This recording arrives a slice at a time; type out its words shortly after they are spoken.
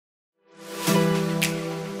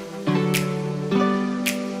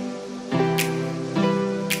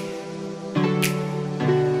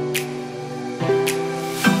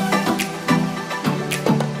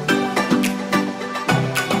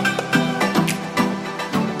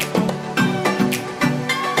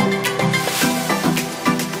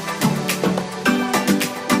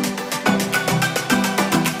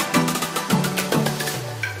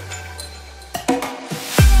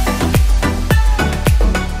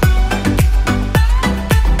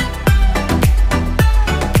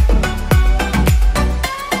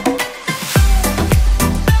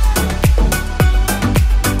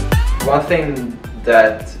something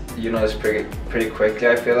that you notice pretty quickly,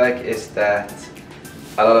 I feel like, is that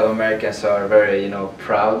a lot of Americans are very,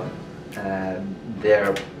 proud.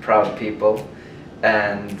 They're proud people,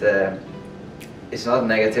 and it's not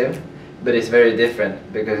negative, but it's very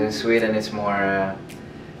different, because in Sweden it's more,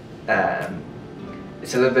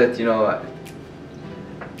 it's a little bit,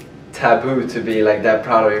 taboo to be like that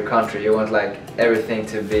proud of your country. You want like everything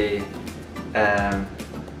to be,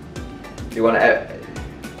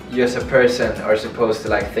 you as a person are supposed to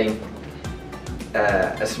like think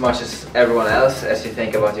as much as everyone else as you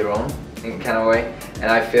think about your own, in kind of way.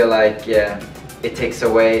 And I feel like it takes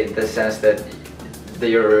away the sense that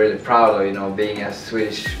you're really proud of, being a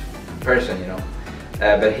Swedish person,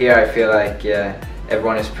 but here I feel like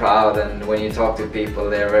everyone is proud, and when you talk to people,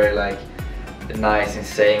 they're very like nice in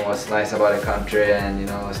saying what's nice about a country, and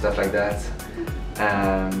stuff like that.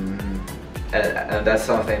 And that's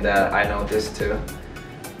something that I noticed too.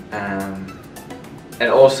 And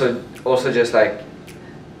also just like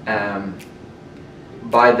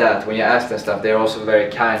by that, when you ask them stuff, they're also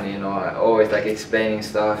very kind, always like explaining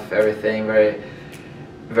stuff, everything very,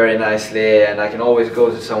 very nicely, and I can always go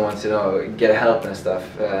to someone to get help and stuff,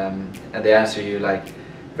 and they answer you like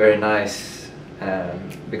very nice,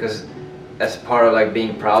 because as part of like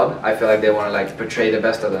being proud, I feel like they want to like portray the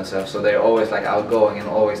best of themselves, so they're always like outgoing and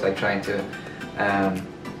always like trying to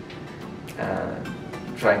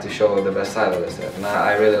show the best side of themselves, and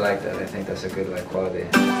I really like that. I think that's a good like quality.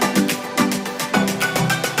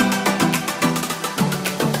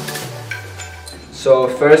 So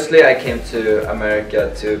firstly, I came to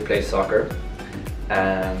America to play soccer.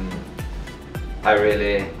 I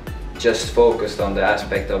really just focused on the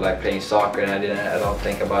aspect of like playing soccer, and I don't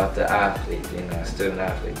think about the athlete, student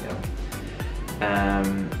athlete,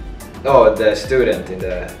 Oh, the student in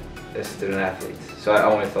the student athlete. So I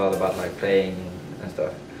only thought about like playing and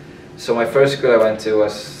stuff. So my first school I went to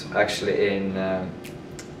was actually in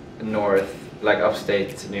like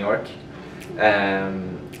upstate New York,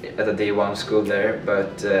 at a D1 school there,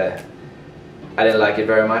 but I didn't like it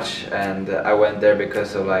very much, and I went there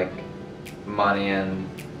because of like money, and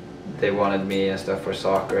they wanted me and stuff for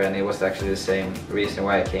soccer, and it was actually the same reason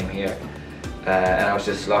why I came here. And I was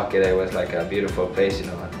just lucky that it was like a beautiful place,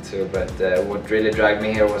 too. But what really dragged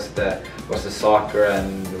me here was the soccer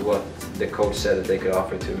and what the coach said that they could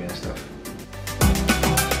offer to me and stuff.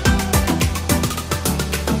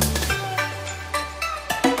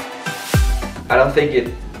 I don't think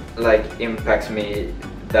it like impacts me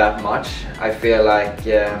that much. I feel like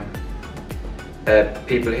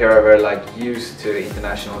people here are very like used to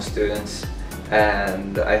international students,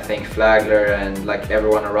 and I think Flagler and like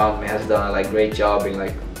everyone around me has done a like great job in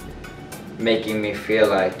like making me feel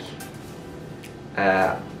like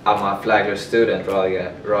I'm a Flagler student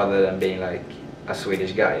rather than being like a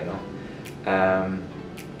Swedish guy,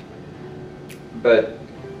 but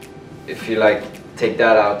if you like take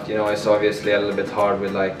that out, it's obviously a little bit hard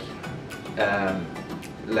with like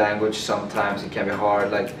language. Sometimes it can be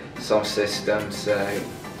hard, like some systems,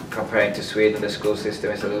 comparing to Sweden, the school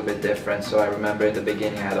system is a little bit different. So I remember in the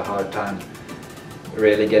beginning I had a hard time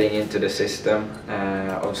really getting into the system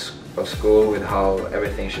of school, with how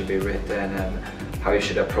everything should be written and how you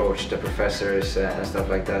should approach the professors and stuff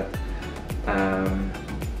like that.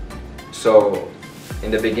 So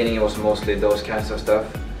in the beginning it was mostly those kinds of stuff,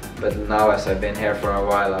 but now as I've been here for a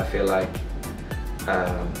while, I feel like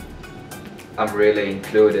I'm really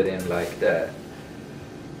included in like the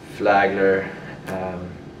Flagler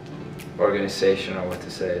organization, or what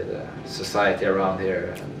to say, the society around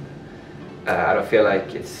here. And, I don't feel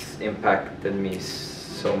like it's impacted me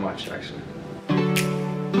so much actually.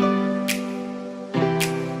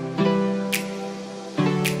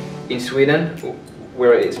 In Sweden,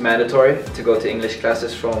 where it's mandatory to go to English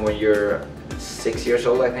classes from when you're 6 years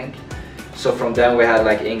old, I think. So from then we had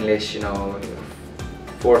like English, 4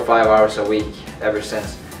 or 5 hours a week ever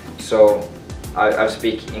since. So I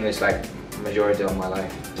speak English like majority of my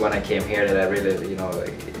life. When I came here, that I really,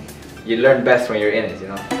 like, you learn best when you're in it,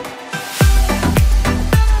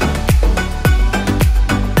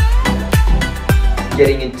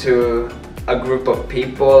 Getting into a group of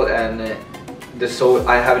people, and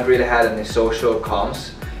I haven't really had any social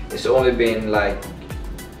comms. It's only been like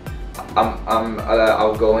I'm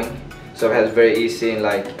outgoing, so I've had very easy in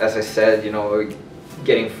like, as I said,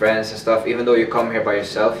 getting friends and stuff. Even though you come here by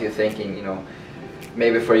yourself, you're thinking,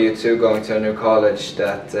 maybe for you too, going to a new college,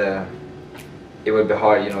 that it would be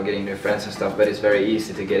hard, getting new friends and stuff. But it's very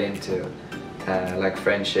easy to get into like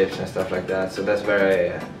friendships and stuff like that. So that's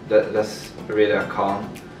that's really a con.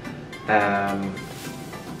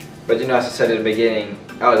 But as I said in the beginning,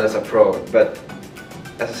 oh, that's a pro. But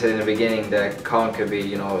as I said in the beginning, the con could be,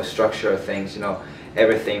 you know, structural things, you know,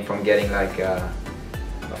 everything from getting like a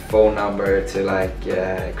phone number to like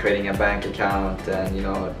creating a bank account, and you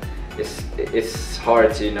know, it's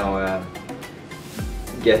hard to, you know,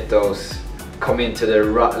 get those come into their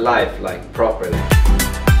life like properly.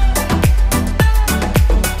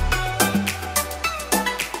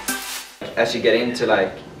 As you get into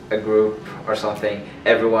like a group or something,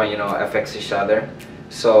 everyone, you know, affects each other.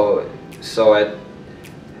 So at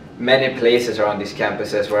many places around these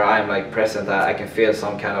campuses where I'm like present, I can feel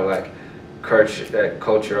some kind of like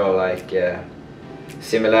cultural like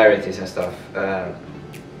similarities and stuff,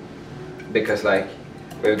 because like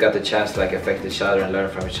we've got the chance to like affect each other and learn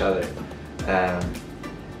from each other,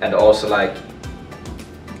 and also like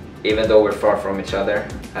even though we're far from each other,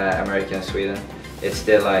 America and Sweden, it's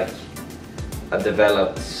still like a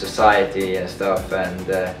developed society and stuff,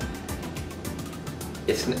 and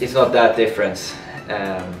it's not that difference.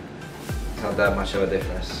 It's not that much of a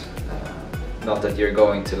difference. Not that you're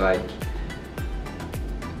going to like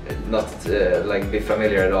like be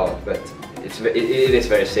familiar at all, but it is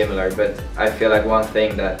very similar. But I feel like one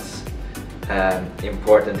thing that's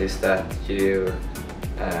important is that you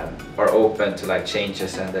are open to like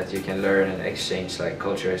changes, and that you can learn and exchange like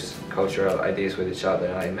cultural ideas with each other.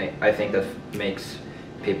 And I think that makes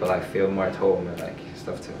people like feel more at home and like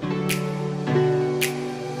stuff too.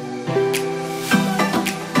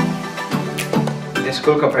 This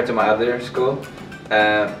school, compared to my other school,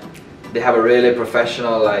 they have a really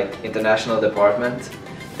professional like international department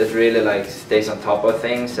that really like stays on top of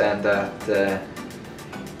things, and that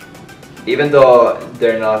even though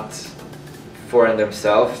they're not foreign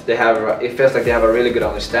themselves, it feels like they have a really good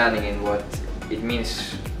understanding in what it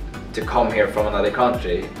means to come here from another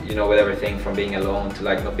country, you know, with everything from being alone to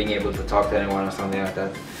like not being able to talk to anyone or something like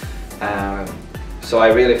that. So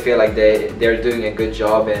I really feel like they're doing a good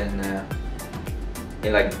job in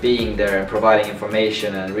like being there and providing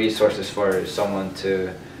information and resources for someone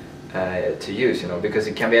to use, you know, because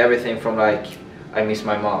it can be everything from like I miss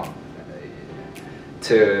my mom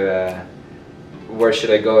to where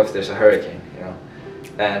should I go if there's a hurricane, you know.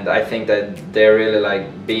 And I think that they're really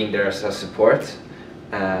like being there as a support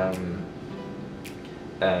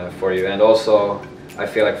for you. And also I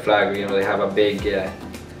feel like Flagler, you know, they have a big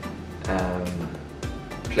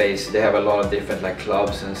place. They have a lot of different like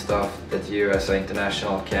clubs and stuff that you as an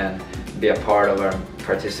international can be a part of or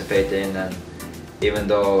participate in. And even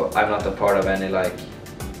though I'm not a part of any like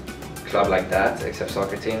club like that except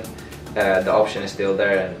soccer team, the option is still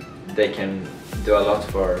there, and they can do a lot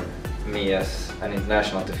for me as an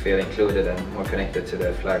international to feel included and more connected to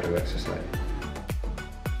the Flagler society.